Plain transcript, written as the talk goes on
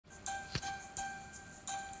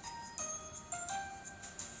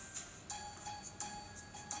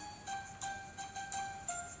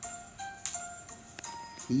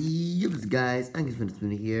Yups guys, I'm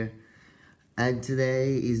Spinner here, and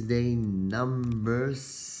today is day number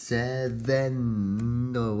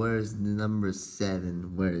 7. No, where's the number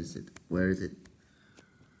 7? Where is it? Where is it?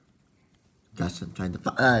 Gosh, I'm trying to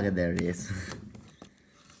find. There it is.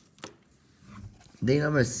 Day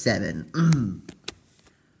number 7.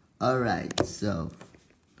 Alright, so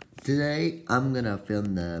today I'm gonna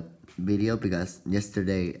film the video because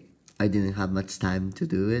yesterday I didn't have much time to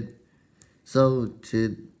do it. So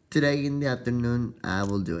today in the afternoon I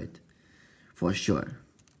will do it for sure.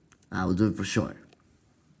 I will do it for sure.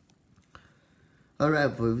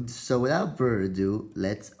 Alright, so without further ado,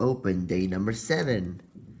 let's open day number 7.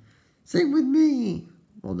 Sing with me.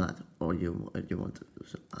 Well, not, or you want to do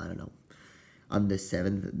so. I don't know. On the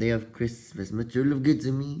 7th day of Christmas, much you look good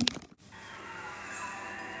to me.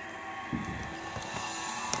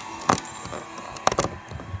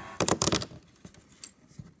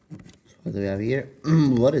 What do we have here?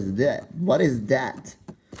 What is that? What is that?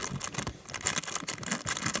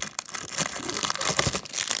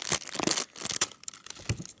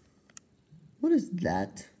 What is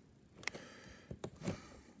that?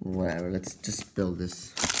 Whatever, let's just build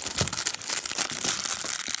this.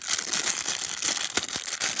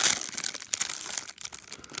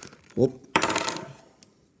 Whoop.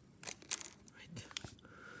 Right.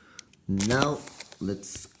 Now,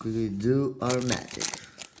 let's quickly do our magic.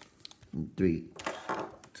 3,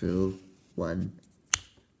 2, 1.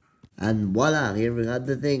 And voila, here we got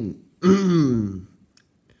the thing.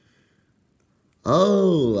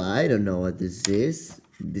 Oh, I don't know what this is.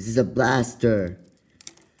 This is a blaster.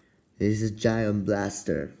 This is a giant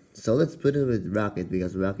blaster. So let's put it with Rocket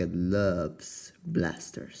because Rocket loves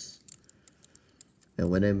blasters. And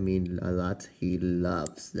when I mean a lot, he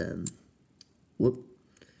loves them. Whoop.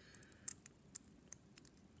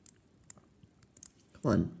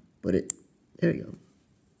 Come on, put it. There you go.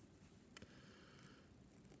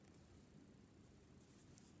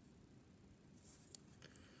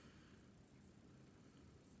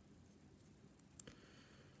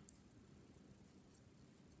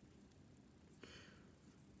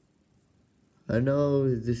 I don't know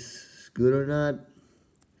if this is good or not,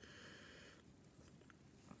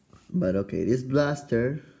 but okay, this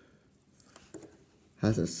blaster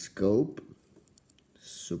has a scope,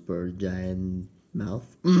 super giant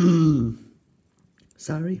mouth.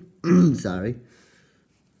 Sorry, sorry.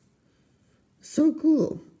 So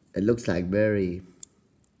cool. It looks like very,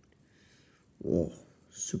 whoa,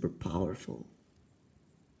 super powerful.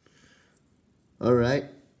 Alright,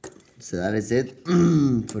 so that is it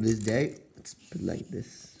for this day. Let's put it like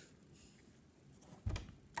this.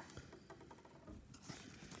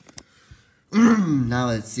 Now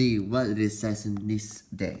let's see what it says in this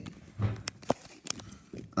day.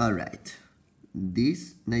 Alright,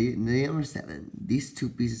 this number 7. These 2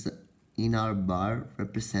 pieces in our bar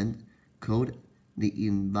represent code the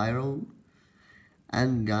enviro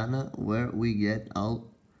and Ghana, where we get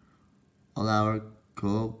all our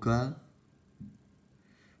coca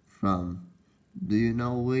from. Do you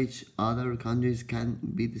know which other countries can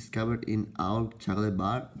be discovered in our chocolate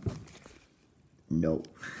bar? No.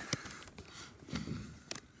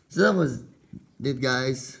 So that was it,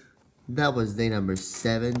 guys. That was day number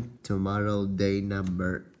 7. Tomorrow, day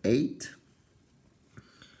number 8.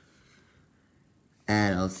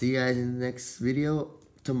 And I'll see you guys in the next video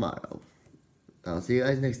tomorrow. I'll see you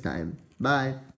guys next time. Bye.